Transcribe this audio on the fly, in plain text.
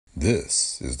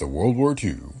This is the World War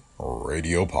II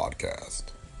Radio Podcast.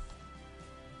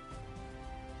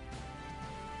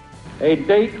 A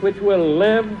date which will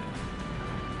live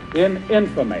in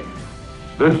infamy.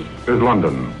 This is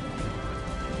London.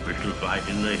 We shall fight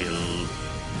in the hills.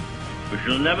 We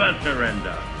shall never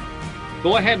surrender.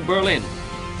 Go ahead, Berlin.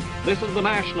 This is the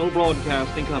National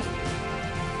Broadcasting Company.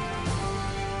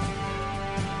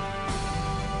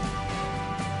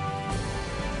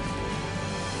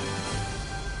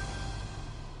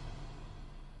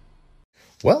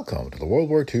 Welcome to the World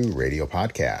War II Radio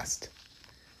Podcast.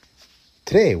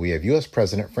 Today we have U.S.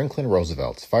 President Franklin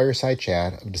Roosevelt's Fireside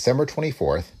Chat of December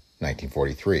 24th,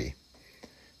 1943.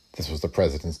 This was the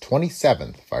President's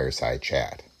 27th Fireside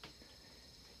Chat.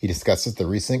 He discusses the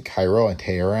recent Cairo and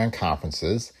Tehran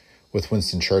conferences with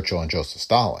Winston Churchill and Joseph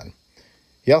Stalin.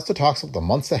 He also talks about the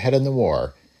months ahead in the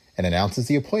war and announces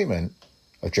the appointment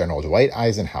of General Dwight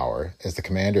Eisenhower as the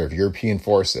commander of European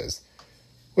forces,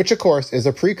 which of course is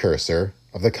a precursor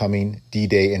of the coming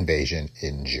D-Day invasion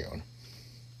in June.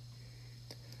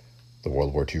 The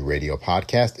World War II Radio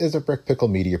Podcast is a Brick Pickle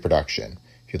Media production.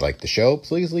 If you'd like the show,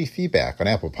 please leave feedback on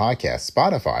Apple Podcasts,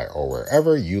 Spotify, or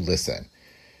wherever you listen.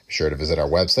 Be sure to visit our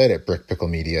website at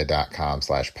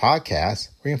brickpicklemedia.com/podcast,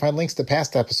 where you can find links to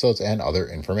past episodes and other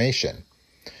information.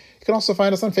 You can also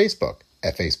find us on Facebook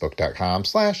at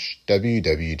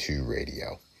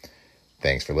facebook.com/WW2Radio.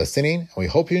 Thanks for listening, and we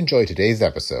hope you enjoy today's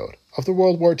episode of the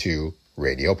World War II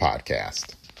Radio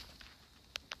Podcast.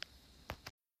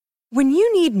 When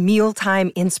you need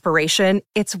mealtime inspiration,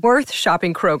 it's worth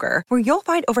shopping Kroger, where you'll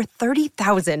find over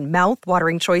 30,000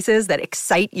 mouth-watering choices that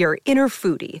excite your inner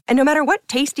foodie. And no matter what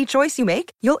tasty choice you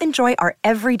make, you'll enjoy our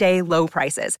everyday low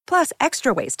prices, plus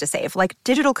extra ways to save, like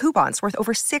digital coupons worth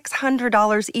over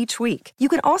 $600 each week. You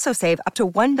can also save up to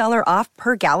 $1 off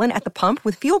per gallon at the pump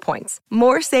with fuel points.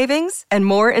 More savings and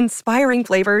more inspiring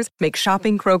flavors make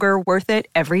shopping Kroger worth it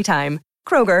every time.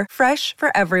 Kroger, fresh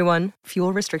for everyone.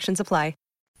 Fuel restrictions apply.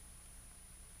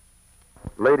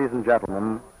 Ladies and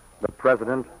gentlemen, the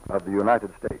President of the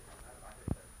United States.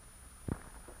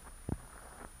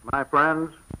 My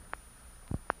friends,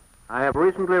 I have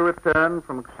recently returned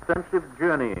from extensive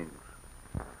journeyings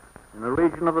in the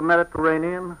region of the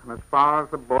Mediterranean and as far as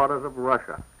the borders of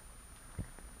Russia.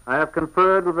 I have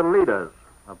conferred with the leaders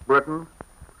of Britain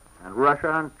and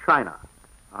Russia and China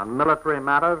on military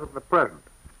matters of the present,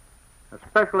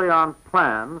 especially on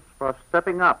plans for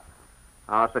stepping up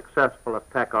our successful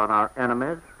attack on our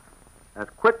enemies as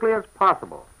quickly as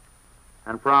possible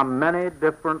and from many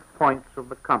different points of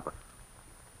the compass.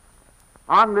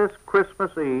 On this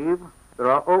Christmas Eve, there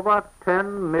are over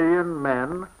 10 million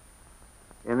men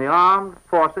in the armed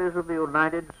forces of the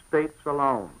United States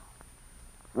alone.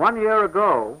 1 year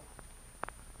ago,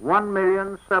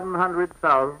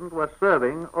 1,700,000 were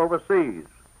serving overseas.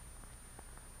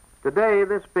 Today,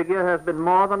 this figure has been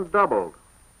more than doubled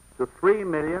to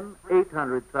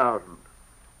 3,800,000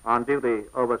 on duty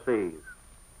overseas.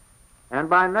 And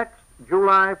by next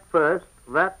July 1st,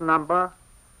 that number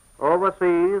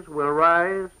overseas will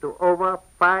rise to over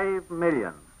 5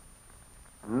 million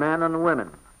men and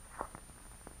women.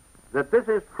 That this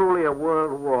is truly a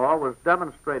world war was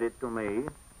demonstrated to me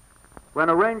when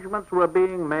arrangements were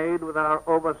being made with our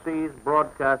overseas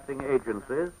broadcasting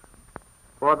agencies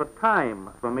for the time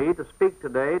for me to speak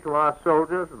today to our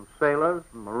soldiers and sailors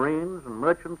and Marines and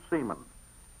merchant seamen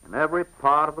in every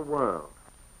part of the world.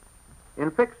 In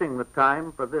fixing the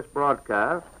time for this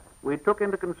broadcast, we took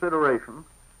into consideration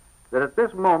that at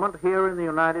this moment here in the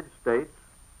United States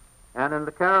and in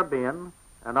the Caribbean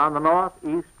and on the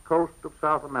northeast coast of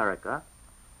South America,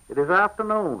 it is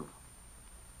afternoon.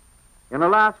 In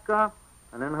Alaska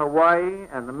and in Hawaii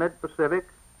and the mid-Pacific,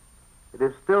 it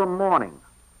is still morning.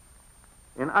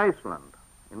 In Iceland,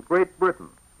 in Great Britain,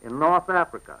 in North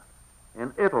Africa,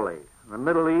 in Italy, in the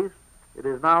Middle East, it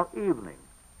is now evening.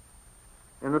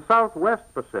 In the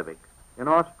Southwest Pacific, in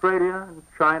Australia and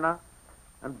China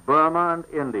and Burma and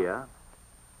India,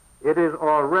 it is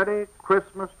already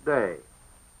Christmas Day.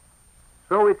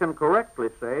 So we can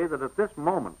correctly say that at this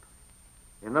moment,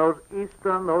 in those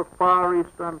far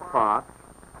eastern parts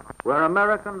where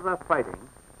Americans are fighting,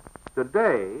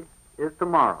 today is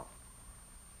tomorrow.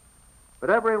 But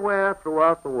everywhere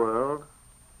throughout the world,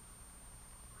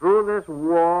 through this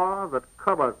war that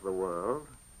covers the world,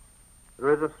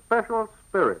 there is a special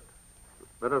spirit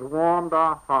that has warmed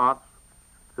our hearts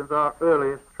since our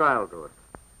earliest childhood.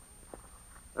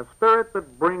 A spirit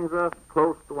that brings us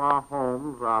close to our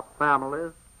homes, our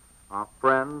families, our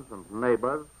friends and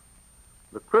neighbors,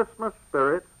 the Christmas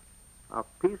spirit of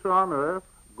peace on earth,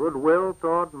 goodwill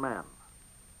toward men.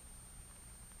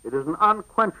 It is an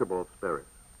unquenchable spirit.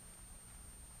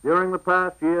 During the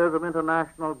past years of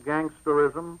international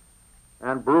gangsterism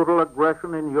and brutal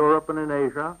aggression in Europe and in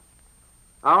Asia,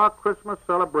 our Christmas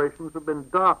celebrations have been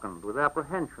darkened with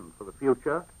apprehension for the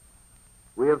future.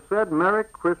 We have said Merry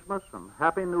Christmas and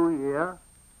Happy New Year,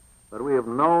 but we have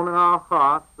known in our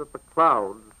hearts that the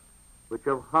clouds which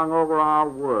have hung over our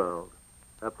world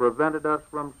have prevented us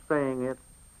from saying it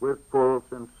with full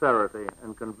sincerity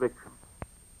and conviction.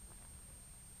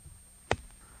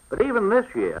 But even this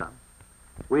year,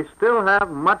 we still have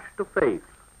much to face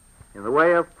in the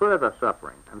way of further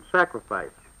suffering and sacrifice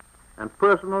and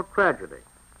personal tragedy.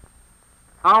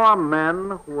 Our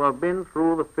men who have been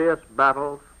through the fierce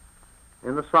battles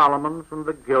in the Solomons and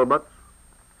the Gilberts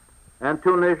and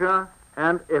Tunisia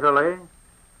and Italy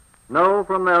know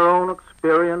from their own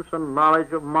experience and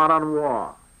knowledge of modern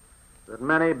war that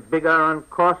many bigger and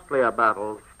costlier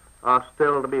battles are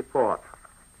still to be fought.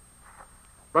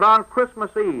 But on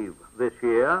Christmas Eve this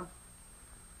year,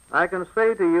 I can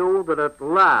say to you that at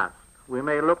last we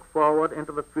may look forward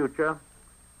into the future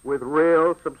with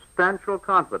real, substantial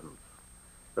confidence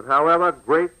that however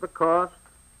great the cost,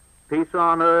 peace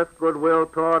on earth, goodwill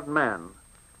toward men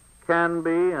can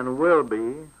be and will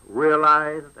be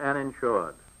realized and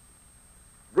ensured.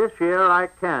 This year I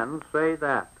can say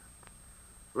that.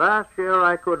 Last year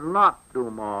I could not do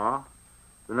more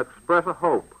than express a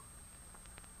hope.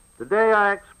 Today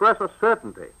I express a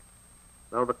certainty,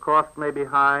 though the cost may be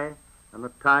high and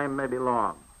the time may be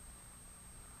long.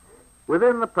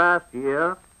 Within the past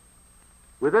year,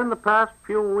 within the past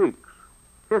few weeks,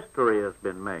 history has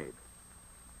been made.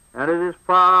 And it is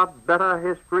far better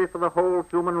history for the whole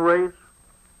human race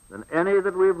than any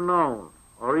that we've known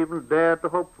or even dared to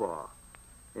hope for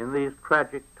in these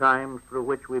tragic times through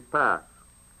which we pass.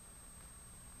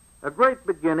 A great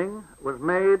beginning was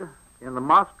made in the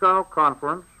Moscow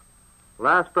Conference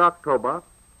last October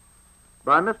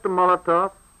by Mr.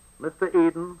 Molotov, Mr.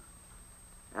 Eden,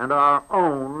 and our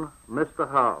own Mr.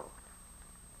 Hull.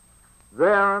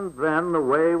 There and then the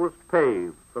way was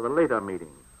paved for the later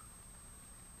meetings.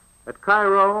 At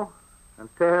Cairo and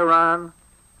Tehran,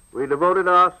 we devoted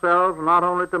ourselves not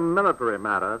only to military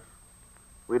matters,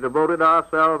 we devoted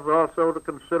ourselves also to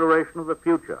consideration of the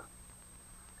future,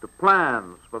 to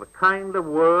plans for the kind of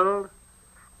world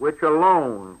which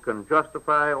alone can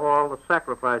justify all the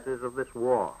sacrifices of this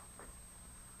war.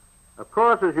 Of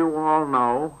course, as you all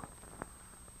know,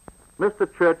 Mr.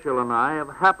 Churchill and I have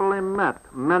happily met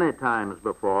many times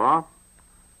before,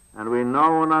 and we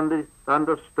know and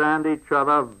understand each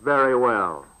other very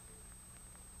well.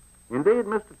 Indeed,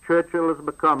 Mr. Churchill has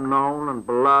become known and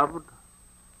beloved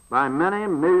by many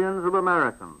millions of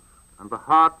Americans, and the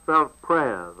heartfelt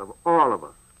prayers of all of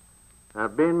us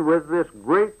have been with this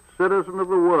great citizen of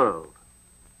the world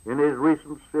in his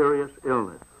recent serious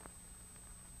illness.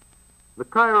 The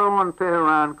Cairo and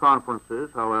Tehran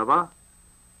conferences, however,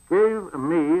 gave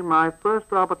me my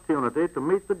first opportunity to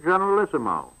meet the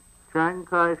Generalissimo, Chiang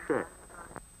Kai-shek,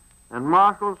 and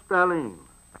Marshal Stalin,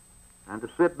 and to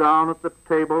sit down at the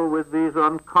table with these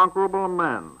unconquerable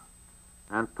men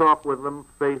and talk with them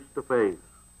face to face.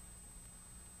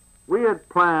 We had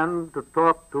planned to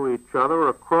talk to each other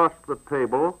across the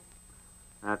table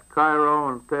at Cairo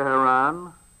and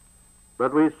Tehran,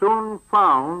 but we soon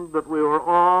found that we were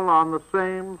all on the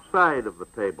same side of the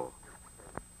table.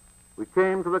 We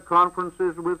came to the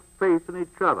conferences with faith in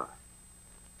each other,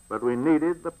 but we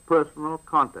needed the personal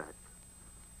contact.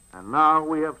 And now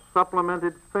we have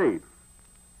supplemented faith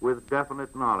with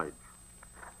definite knowledge.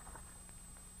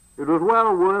 It was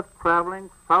well worth traveling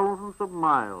thousands of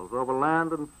miles over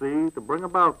land and sea to bring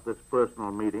about this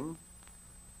personal meeting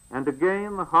and to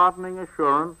gain the heartening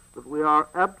assurance that we are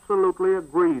absolutely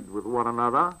agreed with one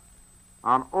another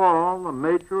on all the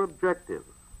major objectives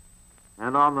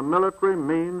and on the military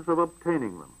means of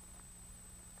obtaining them.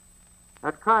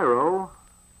 At Cairo,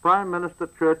 Prime Minister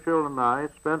Churchill and I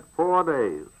spent 4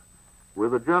 days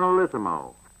with the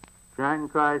Generalissimo, Chiang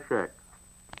Kai-shek.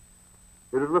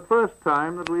 It is the first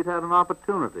time that we'd had an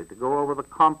opportunity to go over the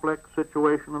complex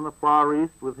situation in the Far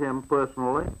East with him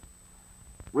personally.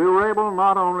 We were able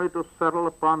not only to settle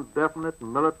upon definite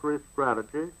military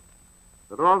strategy,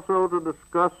 but also to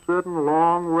discuss certain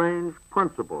long-range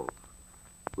principles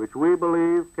which we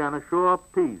believe can assure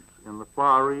peace in the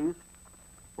Far East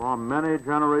for many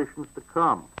generations to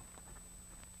come.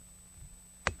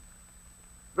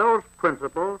 Those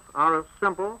principles are as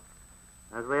simple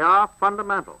as they are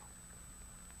fundamental.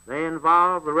 They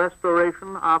involve the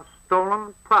restoration of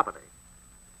stolen property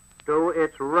to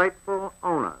its rightful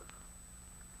owners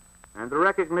and the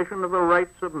recognition of the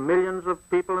rights of millions of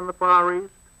people in the Far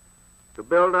East to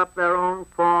build up their own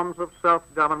forms of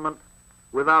self-government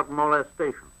without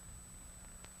molestation.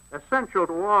 Essential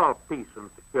to all peace and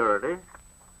security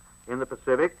in the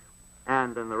Pacific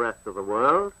and in the rest of the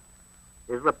world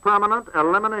is the permanent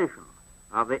elimination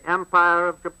of the Empire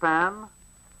of Japan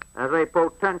as a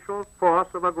potential force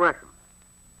of aggression.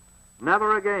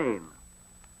 Never again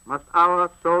must our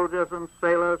soldiers and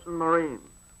sailors and Marines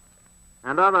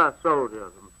and other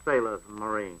soldiers and sailors and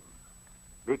Marines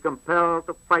be compelled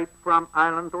to fight from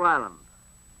island to island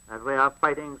as they are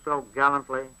fighting so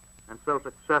gallantly and so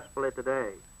successfully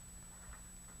today.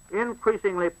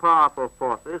 Increasingly powerful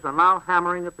forces are now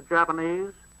hammering at the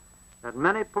Japanese at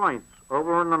many points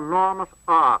over an enormous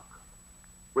arc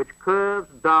which curves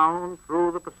down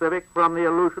through the Pacific from the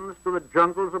Aleutians to the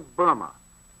jungles of Burma.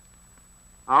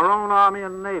 Our own Army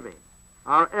and Navy,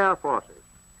 our Air Forces,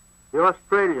 the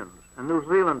Australians and New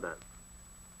Zealanders,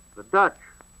 the Dutch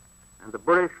and the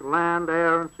British land,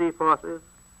 air, and sea forces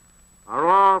are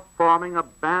all forming a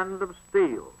band of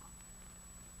steel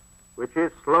which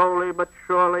is slowly but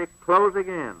surely closing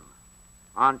in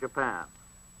on Japan.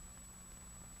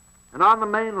 And on the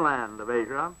mainland of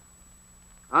Asia,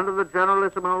 under the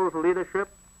Generalissimo's leadership,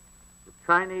 the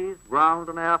Chinese ground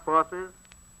and air forces,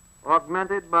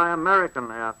 augmented by American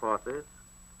air forces,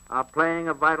 are playing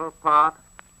a vital part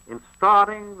in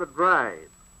starting the drive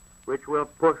which will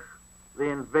push the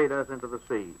invaders into the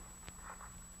sea.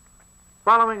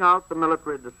 Following out the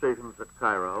military decisions at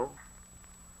Cairo,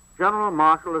 General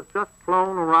Marshall has just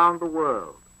flown around the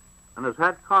world and has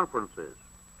had conferences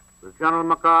with General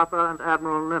MacArthur and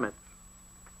Admiral Nimitz,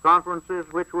 conferences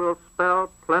which will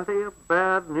spell plenty of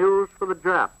bad news for the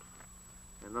Japs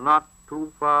in the not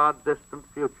too far distant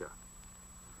future.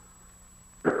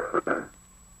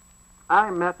 I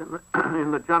met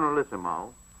in the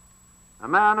Generalissimo a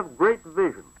man of great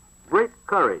vision, great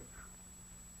courage,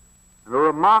 and a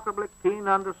remarkably keen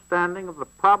understanding of the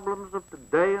problems of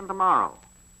today and tomorrow.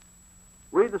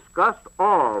 We discussed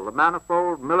all the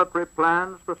manifold military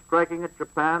plans for striking at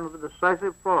Japan with a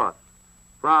decisive force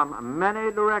from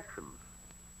many directions,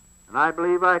 and I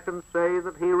believe I can say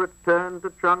that he returned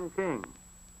to Chongqing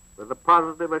with the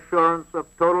positive assurance of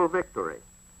total victory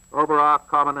over our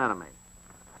common enemy.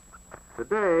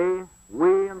 Today,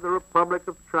 we and the Republic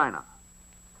of China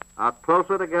are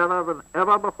closer together than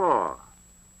ever before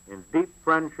in deep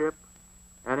friendship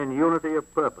and in unity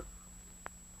of purpose.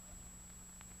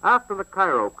 After the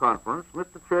Cairo conference,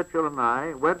 Mr. Churchill and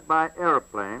I went by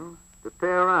airplane to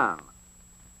Tehran.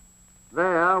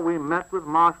 There we met with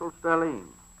Marshal Stalin.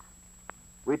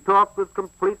 We talked with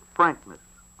complete frankness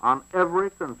on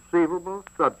every conceivable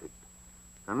subject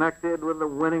connected with the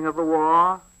winning of the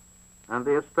war and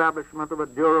the establishment of a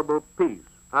durable peace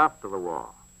after the war.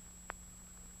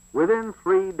 Within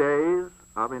 3 days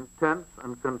of intense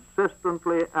and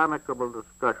consistently amicable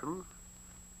discussions,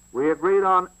 we agreed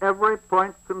on every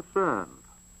point concerned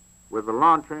with the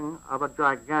launching of a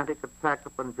gigantic attack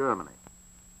upon Germany.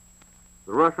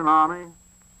 The Russian army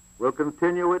will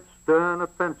continue its stern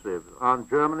offensive on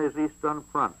Germany's eastern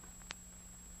front.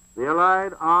 The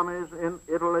Allied armies in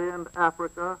Italy and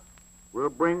Africa will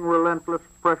bring relentless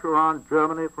pressure on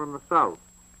Germany from the south.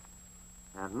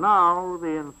 And now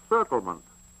the encirclement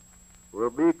will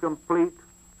be complete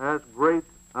as great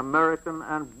American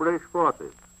and British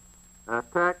forces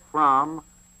attack from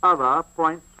other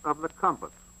points of the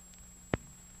compass.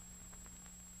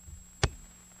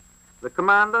 The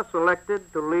commander selected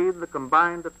to lead the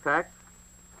combined attack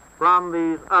from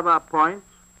these other points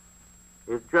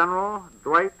is General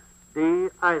Dwight D.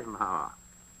 Eisenhower.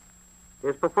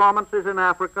 His performances in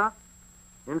Africa,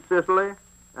 in Sicily,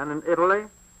 and in Italy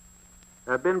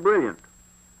have been brilliant.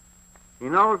 He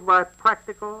knows by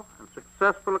practical and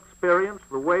successful experience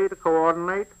the way to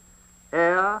coordinate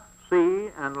air, sea,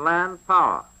 and land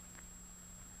power.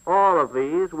 All of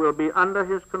these will be under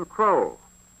his control.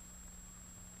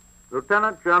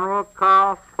 Lieutenant General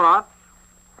Karl Spaatz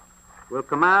will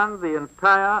command the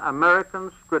entire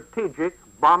American strategic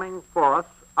bombing force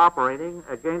operating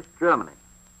against Germany.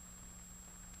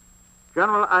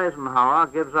 General Eisenhower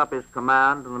gives up his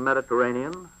command in the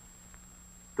Mediterranean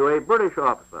to a British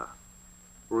officer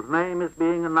whose name is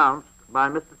being announced by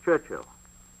Mr. Churchill.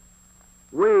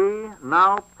 We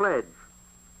now pledge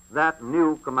that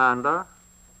new commander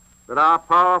that our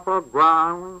powerful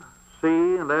ground,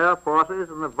 sea, and air forces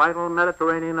in the vital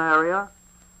Mediterranean area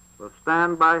will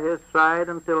stand by his side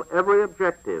until every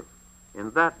objective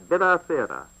in that bitter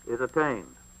theater is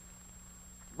attained.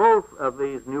 Both of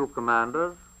these new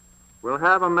commanders will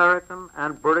have American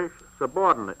and British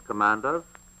subordinate commanders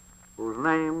whose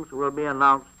names will be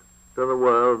announced to the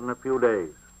world in a few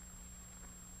days.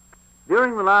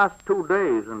 During the last 2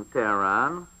 days in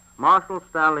Tehran, Marshal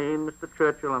Stalin, Mr.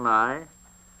 Churchill, and I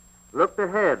looked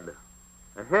ahead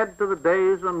ahead to the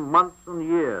days and months and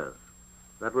years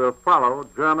that will follow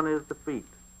Germany's defeat.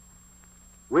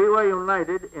 We were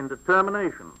united in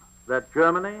determination that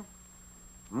Germany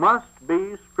must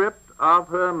be stripped of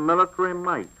her military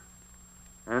might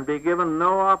and be given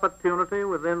no opportunity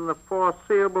within the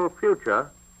foreseeable future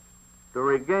to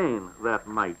regain that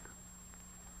might.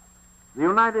 The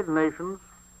United Nations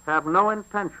have no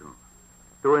intention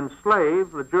to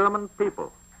enslave the German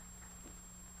people.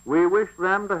 We wish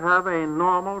them to have a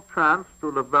normal chance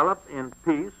to develop in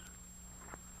peace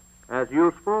as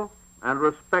useful and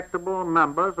respectable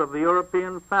members of the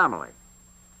European family.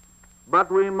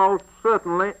 But we most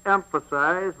certainly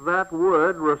emphasize that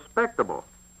word respectable,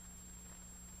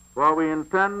 for we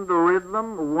intend to rid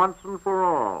them once and for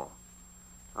all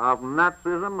of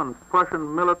Nazism and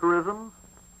Prussian militarism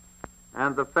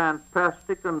and the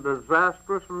fantastic and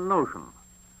disastrous notion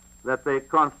that they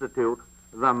constitute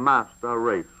the master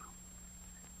race.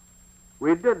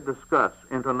 We did discuss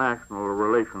international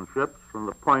relationships from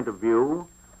the point of view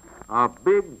of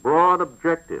big, broad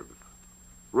objectives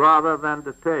rather than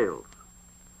details.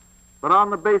 But on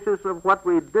the basis of what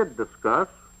we did discuss,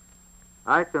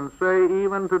 I can say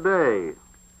even today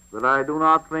that I do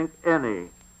not think any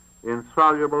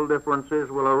insoluble differences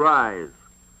will arise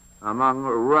among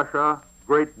Russia,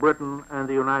 Great Britain, and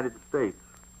the United States.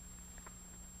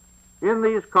 In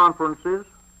these conferences,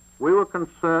 we were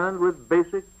concerned with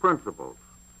basic principles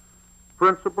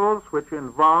which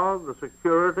involve the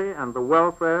security and the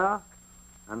welfare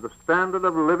and the standard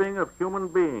of living of human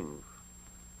beings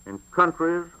in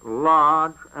countries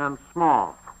large and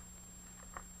small.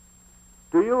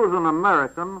 To use an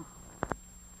American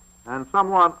and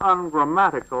somewhat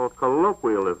ungrammatical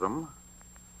colloquialism,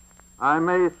 I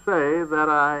may say that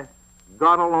I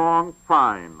got along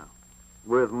fine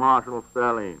with Marshal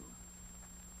Stalin.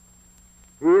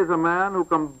 He is a man who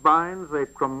combines a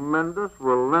tremendous,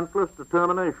 relentless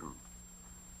determination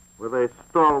with a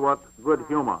stalwart good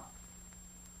humor.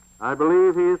 I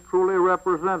believe he is truly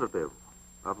representative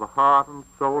of the heart and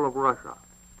soul of Russia,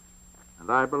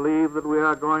 and I believe that we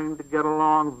are going to get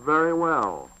along very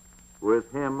well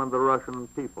with him and the Russian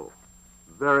people,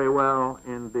 very well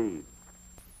indeed.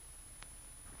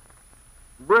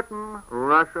 Britain,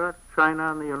 Russia,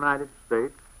 China, and the United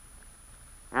States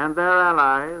and their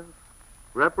allies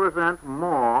represent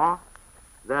more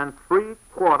than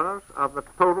 3/4 of the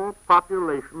total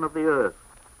population of the earth.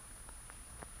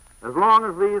 As long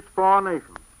as these four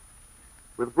nations,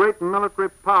 with great military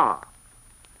power,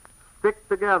 stick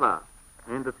together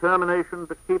in determination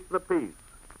to keep the peace,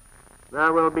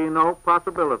 there will be no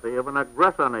possibility of an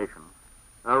aggressor nation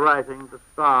arising to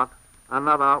start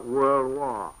another world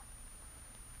war.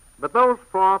 But those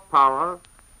four powers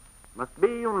must be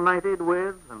united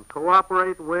with and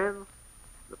cooperate with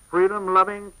the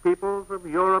freedom-loving peoples of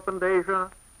Europe and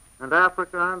Asia and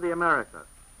Africa and the Americas.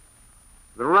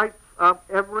 The rights of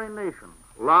every nation,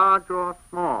 large or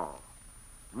small,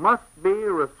 must be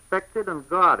respected and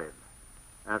guarded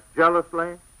as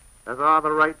jealously as are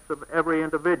the rights of every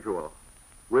individual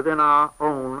within our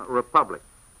own republic.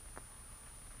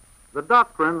 The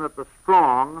doctrine that the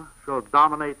strong shall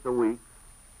dominate the weak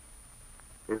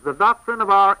is the doctrine of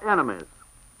our enemies,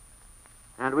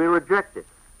 and we reject it.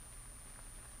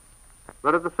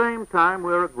 But at the same time,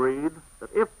 we're agreed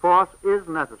that if force is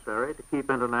necessary to keep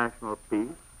international peace,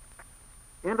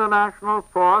 international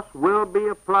force will be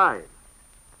applied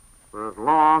for as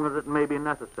long as it may be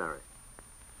necessary.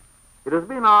 It has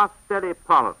been our steady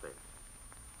policy,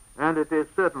 and it is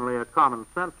certainly a common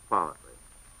sense policy,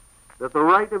 that the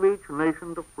right of each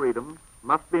nation to freedom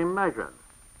must be measured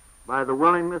by the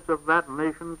willingness of that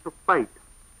nation to fight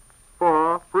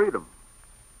for freedom.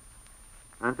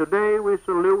 And today we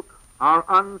salute our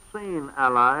unseen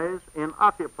allies in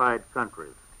occupied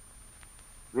countries,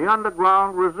 the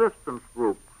underground resistance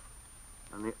groups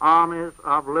and the armies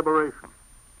of liberation.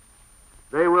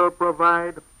 They will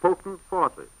provide potent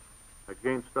forces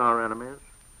against our enemies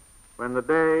when the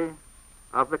day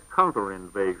of the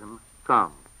counter-invasion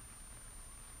comes.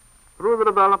 Through the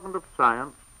development of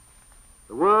science,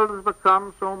 the world has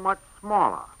become so much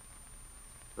smaller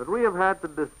that we have had to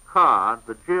discard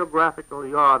the geographical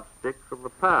yardsticks of the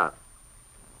past.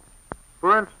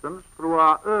 For instance, through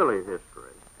our early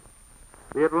history,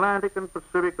 the Atlantic and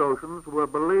Pacific Oceans were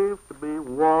believed to be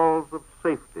walls of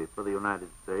safety for the United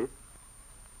States.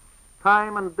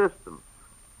 Time and distance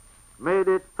made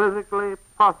it physically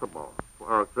possible,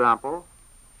 for example,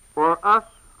 for us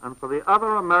and for the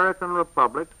other American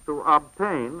republics to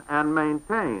obtain and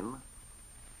maintain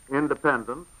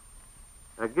independence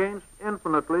against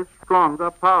infinitely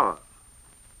stronger powers.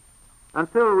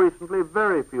 Until recently,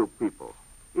 very few people,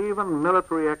 even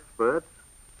military experts,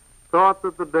 thought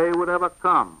that the day would ever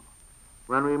come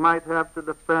when we might have to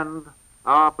defend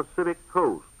our Pacific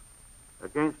coast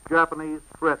against Japanese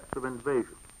threats of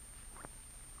invasion.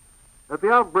 At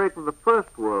the outbreak of the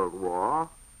First World War,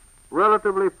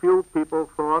 relatively few people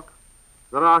thought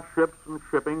that our ships and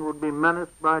shipping would be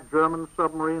menaced by German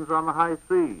submarines on the high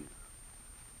seas,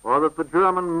 or that the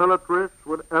German militarists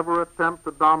would ever attempt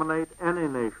to dominate any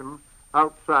nation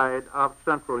outside of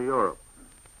Central Europe.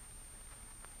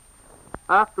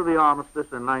 After the armistice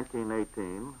in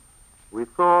 1918, we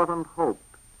thought and hoped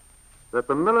that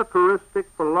the militaristic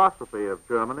philosophy of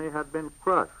Germany had been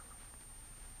crushed,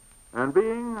 and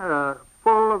being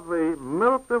full of the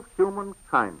milk of human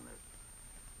kindness,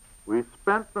 we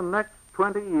spent the next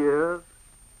 20 years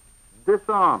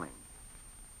disarming,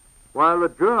 while the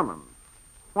Germans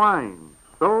whined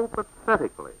so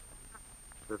pathetically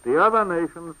that the other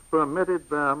nations permitted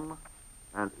them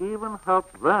and even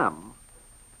helped them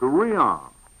to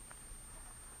rearm.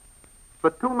 For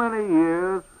too many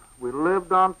years, we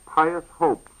lived on pious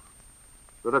hopes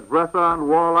that aggressor and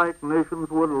warlike nations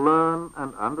would learn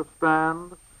and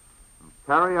understand and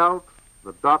carry out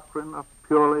the doctrine of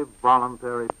purely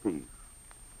voluntary peace.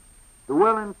 The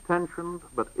well-intentioned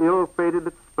but ill-fated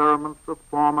experiments of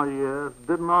former years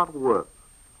did not work.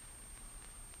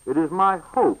 It is my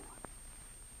hope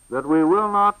that we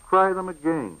will not try them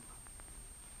again.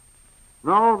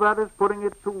 No, that is putting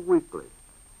it too weakly.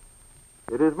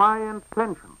 It is my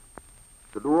intention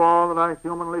to do all that I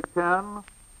humanly can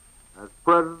as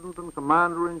President and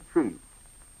Commander-in-Chief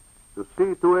to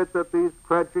see to it that these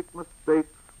tragic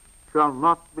mistakes shall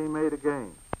not be made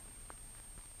again.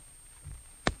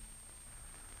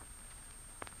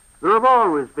 There have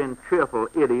always been cheerful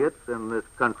idiots in this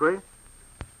country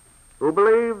who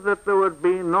believed that there would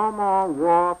be no more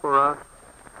war for us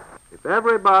if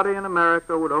everybody in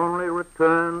America would only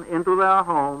return into their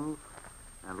homes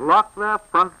and lock their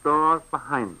front doors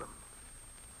behind them.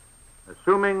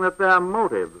 Assuming that their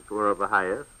motives were of the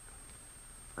highest,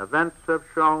 events have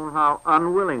shown how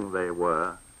unwilling they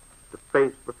were to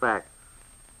face the facts.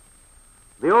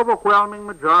 The overwhelming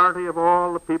majority of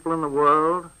all the people in the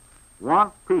world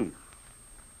want peace.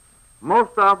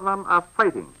 Most of them are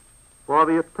fighting for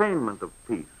the attainment of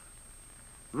peace,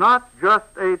 not just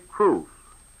a truce,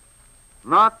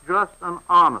 not just an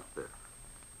armistice,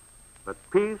 but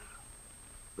peace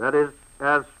that is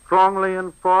as strongly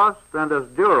enforced and as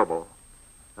durable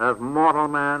as mortal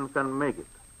man can make it.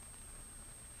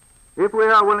 If we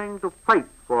are willing to fight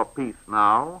for peace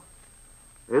now,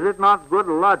 is it not good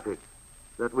logic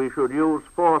that we should use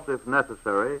force if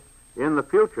necessary in the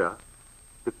future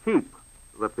to keep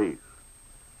the peace?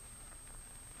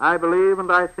 I believe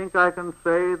and I think I can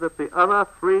say that the other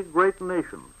three great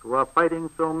nations who are fighting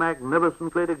so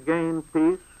magnificently to gain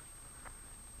peace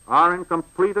are in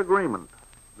complete agreement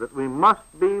that we must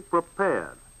be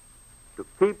prepared to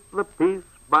keep the peace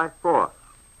by force.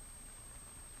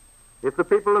 If the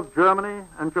people of Germany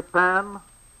and Japan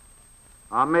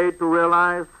are made to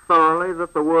realize thoroughly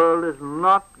that the world is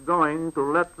not going to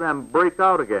let them break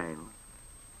out again,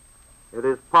 it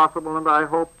is possible and I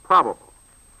hope probable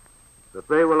that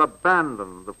they will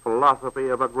abandon the philosophy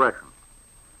of aggression,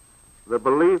 the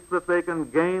belief that they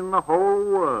can gain the whole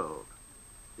world,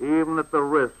 even at the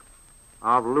risk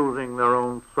of losing their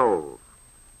own souls.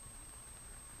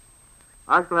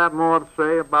 I shall have more to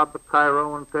say about the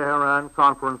Cairo and Tehran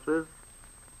conferences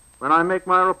when I make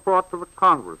my report to the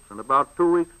Congress in about 2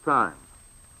 weeks' time.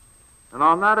 And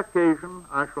on that occasion,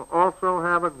 I shall also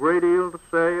have a great deal to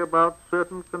say about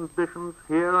certain conditions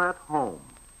here at home.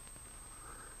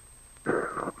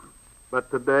 But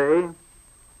today,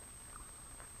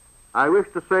 I wish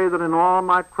to say that in all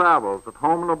my travels at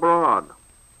home and abroad,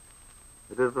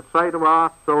 it is the sight of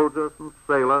our soldiers and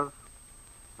sailors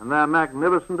and their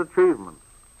magnificent achievements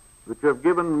which have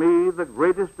given me the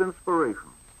greatest inspiration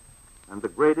and the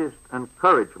greatest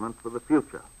encouragement for the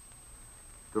future.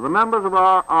 To the members of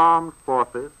our armed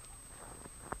forces,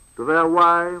 to their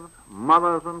wives,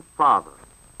 mothers, and fathers,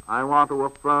 I want to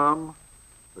affirm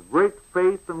the great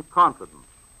faith and confidence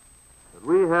that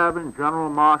we have in General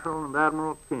Marshall and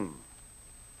Admiral King,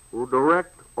 who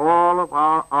direct all of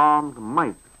our armed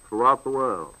might throughout the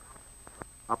world.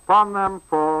 Upon them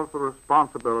falls the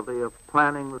responsibility of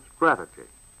planning the strategy,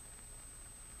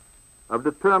 of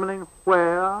determining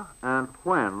where and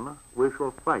when we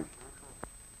shall fight.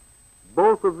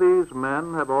 Both of these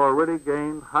men have already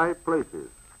gained high places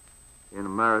in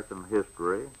American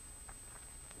history,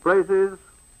 places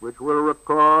which will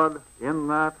record in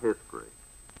that history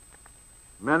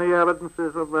many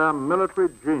evidences of their military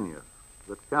genius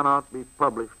that cannot be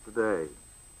published today.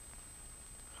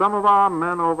 some of our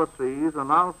men overseas are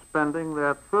now spending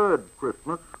their third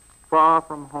Christmas far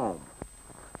from home.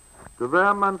 To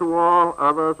them and to all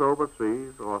others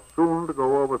overseas, or soon to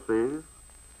go overseas,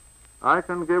 I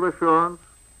can give assurance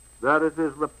that it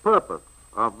is the purpose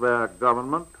of their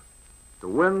government to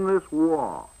win this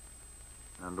war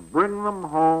and to bring them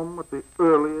home at the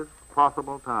earliest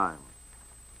possible time.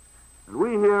 And we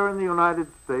here in the United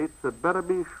States had better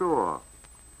be sure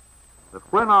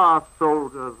that when our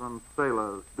soldiers and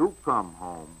sailors do come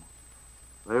home,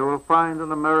 they will find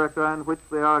an America in which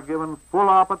they are given full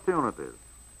opportunities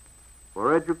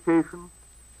for education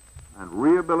and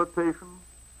rehabilitation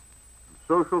and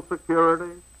social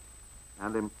security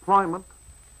and employment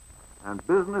and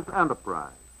business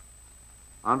enterprise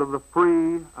under the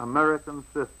free American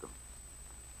system.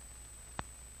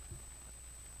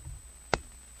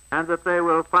 And that they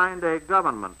will find a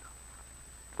government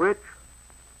which,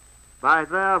 by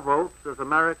their votes as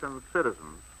American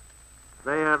citizens,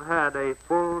 they have had a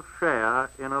full share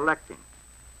in electing.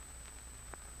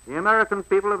 The American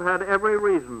people have had every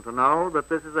reason to know that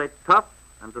this is a tough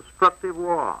and destructive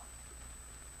war.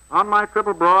 On my trip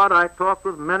abroad, I talked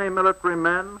with many military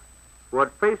men who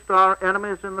had faced our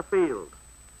enemies in the field.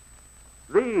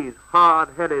 These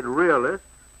hard-headed realists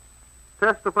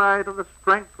testify to the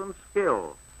strength and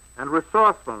skill and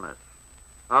resourcefulness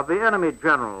of the enemy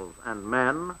generals and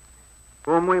men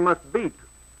whom we must beat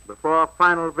before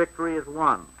final victory is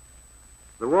won.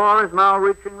 The war is now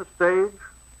reaching the stage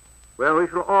where we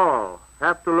shall all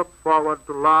have to look forward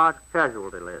to large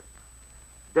casualty lists,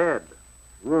 dead,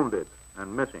 wounded,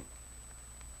 and missing.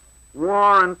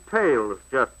 War entails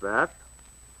just that.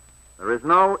 There is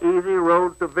no easy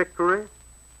road to victory,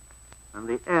 and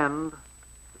the end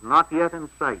is not yet in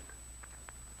sight.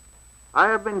 I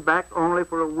have been back only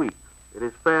for a week. It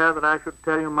is fair that I should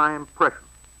tell you my impression.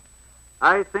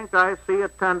 I think I see a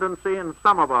tendency in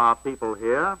some of our people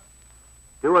here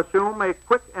to assume a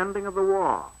quick ending of the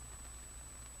war.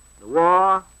 The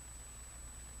war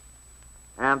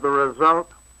and the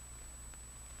result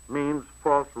means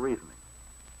false reasoning.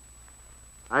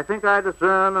 I think I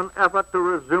discern an effort to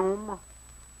resume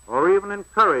or even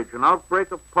encourage an outbreak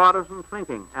of partisan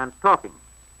thinking and talking.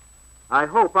 I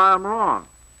hope I am wrong,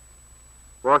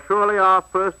 for surely our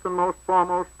first and most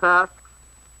foremost tasks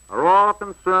are all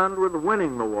concerned with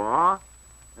winning the war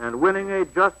and winning a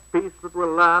just peace that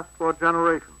will last for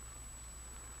generations.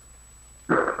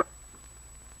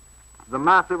 The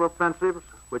massive offensives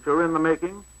which are in the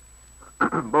making,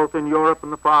 both in Europe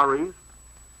and the Far East,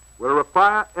 will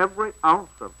require every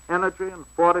ounce of energy and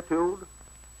fortitude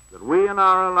that we and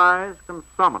our allies can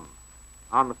summon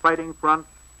on the fighting front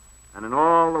and in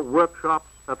all the workshops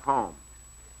at home.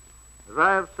 As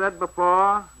I have said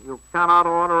before, you cannot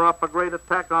order up a great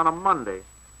attack on a Monday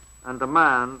and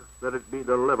demand that it be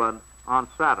delivered on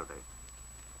Saturday.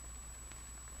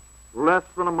 Less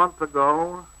than a month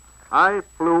ago, I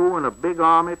flew in a big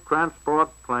Army transport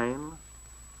plane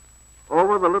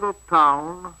over the little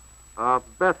town of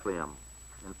Bethlehem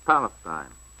in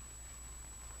Palestine.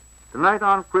 Tonight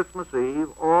on Christmas Eve,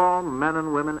 all men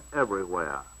and women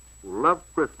everywhere who love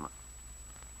Christmas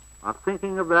are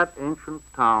thinking of that ancient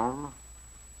town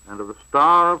and of the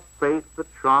star of faith that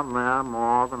shone there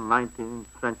more than 19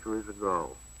 centuries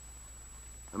ago.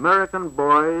 American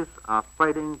boys are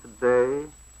fighting today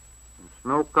in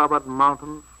snow-covered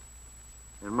mountains,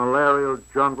 in malarial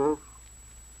jungles,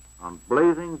 on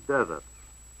blazing deserts.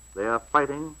 They are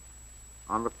fighting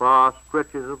on the far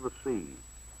stretches of the sea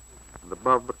and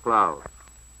above the clouds,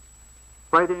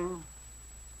 fighting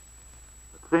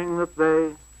the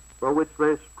thing for which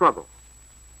they struggle.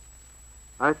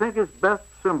 I think is best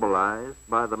symbolized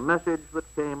by the message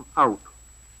that came out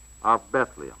of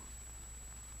Bethlehem.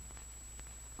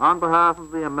 On behalf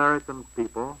of the American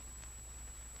people,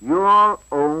 your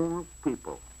own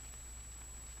people,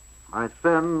 I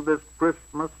send this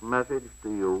Christmas message to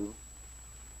you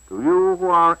who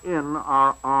are in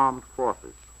our armed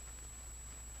forces.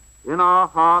 In our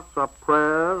hearts are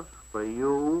prayers for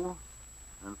you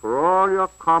and for all your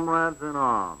comrades in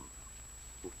arms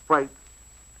who fight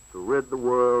to rid the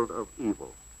world of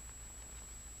evil.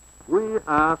 We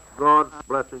ask God's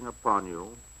blessing upon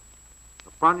you,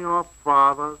 upon your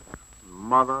fathers and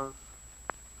mothers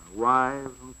and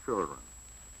wives and children,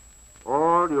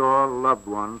 all your loved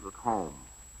ones at home.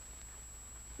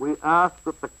 We ask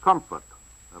that the comfort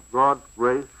of God's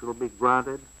grace shall be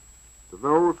granted to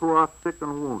those who are sick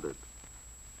and wounded,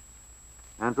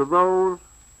 and to those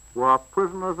who are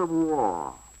prisoners of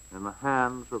war in the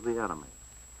hands of the enemy,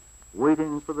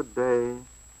 waiting for the day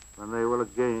when they will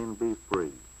again be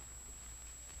free.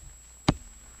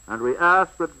 And we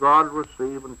ask that God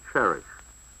receive and cherish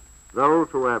those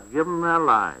who have given their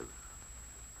lives,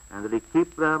 and that he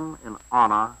keep them in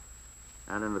honor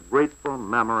and in the grateful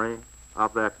memory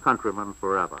of their countrymen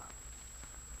forever.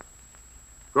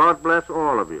 God bless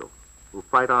all of you who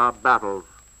fight our battles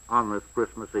on this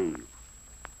Christmas Eve.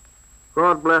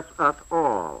 God bless us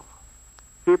all.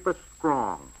 Keep us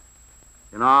strong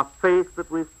in our faith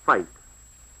that we fight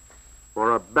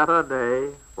for a better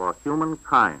day for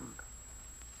humankind,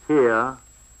 here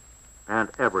and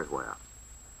everywhere.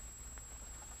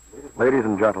 Ladies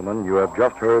and gentlemen, you have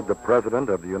just heard the President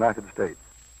of the United States.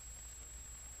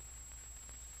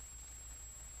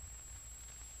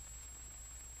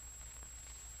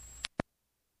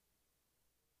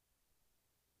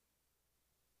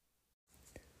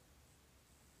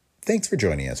 Thanks for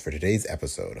joining us for today's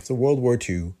episode of the World War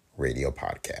II Radio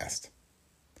Podcast.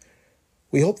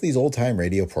 We hope these old-time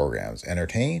radio programs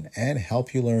entertain and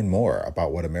help you learn more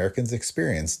about what Americans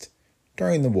experienced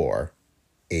during the war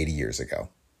 80 years ago.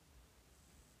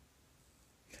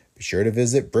 Be sure to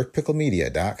visit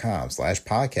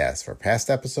brickpicklemedia.com/podcast for past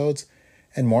episodes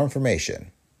and more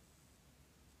information